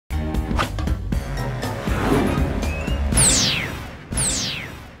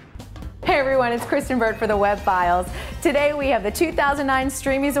everyone, it's Kristen Burt for the Web.Files. Today we have the 2009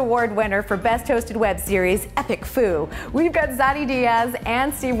 Streamy Award winner for Best Hosted Web Series, Epic Foo. We've got Zadi, Diaz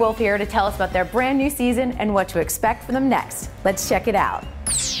and Steve Woolf here to tell us about their brand new season and what to expect from them next. Let's check it out.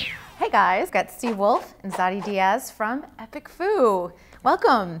 Hey guys, got Steve Woolf and Zadi Diaz from Epic Foo.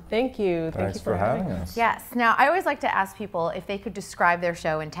 Welcome. Thank you. Thanks for having us. Yes. Now, I always like to ask people if they could describe their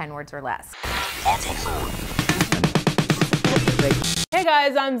show in 10 words or less. Hey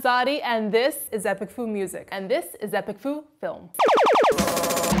guys, I'm Zadi, and this is Epic Foo Music, and this is Epic Foo Film.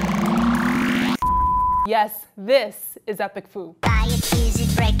 Yes, this is Epic Foo. Buy it, use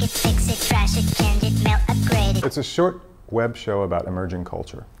it, break it, fix it, trash it, change it, melt, upgrade it. It's a short web show about emerging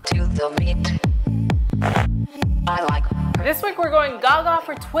culture. To the meat. I like. This week we're going gaga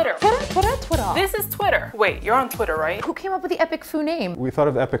for Twitter. Twitter. This is Twitter. Wait, you're on Twitter, right? Who came up with the Epic Foo name? We thought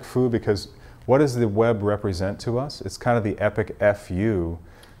of Epic Foo because what does the web represent to us? It's kind of the epic FU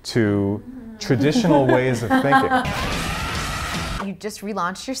to traditional ways of thinking. You just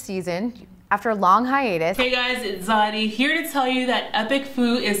relaunched your season after a long hiatus. Hey guys, it's Zadi, here to tell you that Epic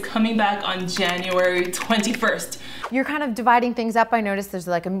Foo is coming back on January 21st. You're kind of dividing things up. I noticed there's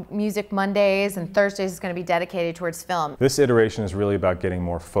like a Music Mondays and Thursdays is going to be dedicated towards film. This iteration is really about getting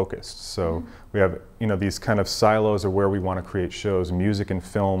more focused. So we have, these kind of silos of where we want to create shows, music and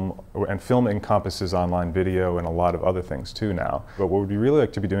film encompasses online video and a lot of other things too now. But what we'd really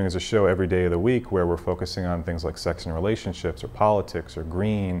like to be doing is a show every day of the week where we're focusing on things like sex and relationships or politics or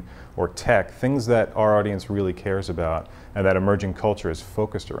green or tech, things that our audience really cares about and that emerging culture is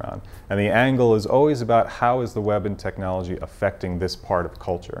focused around. And the angle is always about how is the web and technology affecting this part of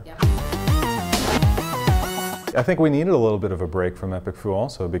culture. Yeah. I think we needed a little bit of a break from Epic Foo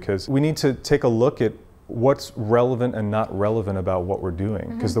also because we need to take a look at what's relevant and not relevant about what we're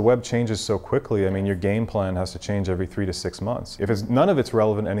doing. Because the web changes so quickly, I mean, your game plan has to change every 3 to 6 months. If none of it's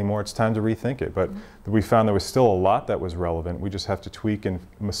relevant anymore, it's time to rethink it. But we found there was still a lot that was relevant. We just have to tweak and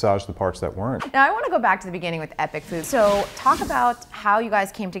massage the parts that weren't. Now I want to go back to the beginning with Epic Foo. So talk about how you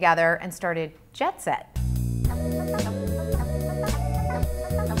guys came together and started Jet Set.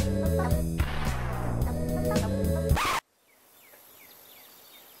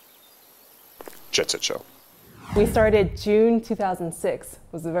 Jet Set Show. We started June 2006,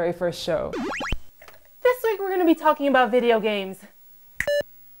 was the very first show. This week we're going to be talking about video games.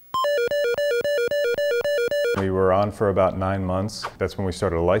 We were on for about 9 months. That's when we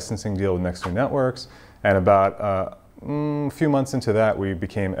started a licensing deal with Next New Networks. And about a few months into that, we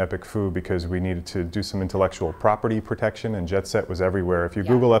became Epic Foo because we needed to do some intellectual property protection, and Jet Set was everywhere. If you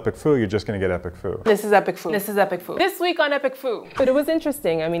Google Epic Foo, you're just going to get Epic Foo. This is Epic Foo. This is Epic Foo. This week on Epic Foo. But it was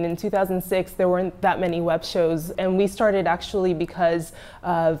interesting. I mean, in 2006, there weren't that many web shows, and we started actually because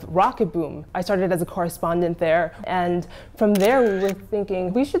of Rocket Boom. I started as a correspondent there, and from there we were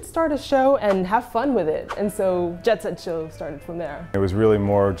thinking we should start a show and have fun with it. And so Jet Set Show started from there. It was really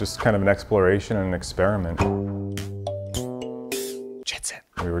more just kind of an exploration and an experiment.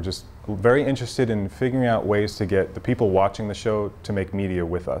 We were just very interested in figuring out ways to get the people watching the show to make media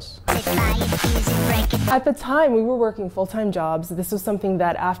with us. At the time, we were working full-time jobs. This was something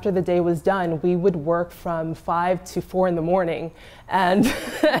that after the day was done, we would work from 5 to 4 in the morning. And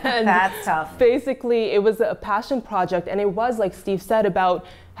that's tough. Basically, it was a passion project, and it was, like Steve said, about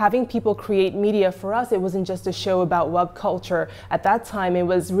having people create media. For us, it wasn't just a show about web culture. At that time, it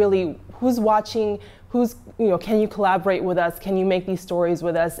was really who's watching, can you collaborate with us? Can you make these stories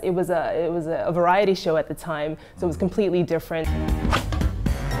with us? It was a variety show at the time, so it was completely different.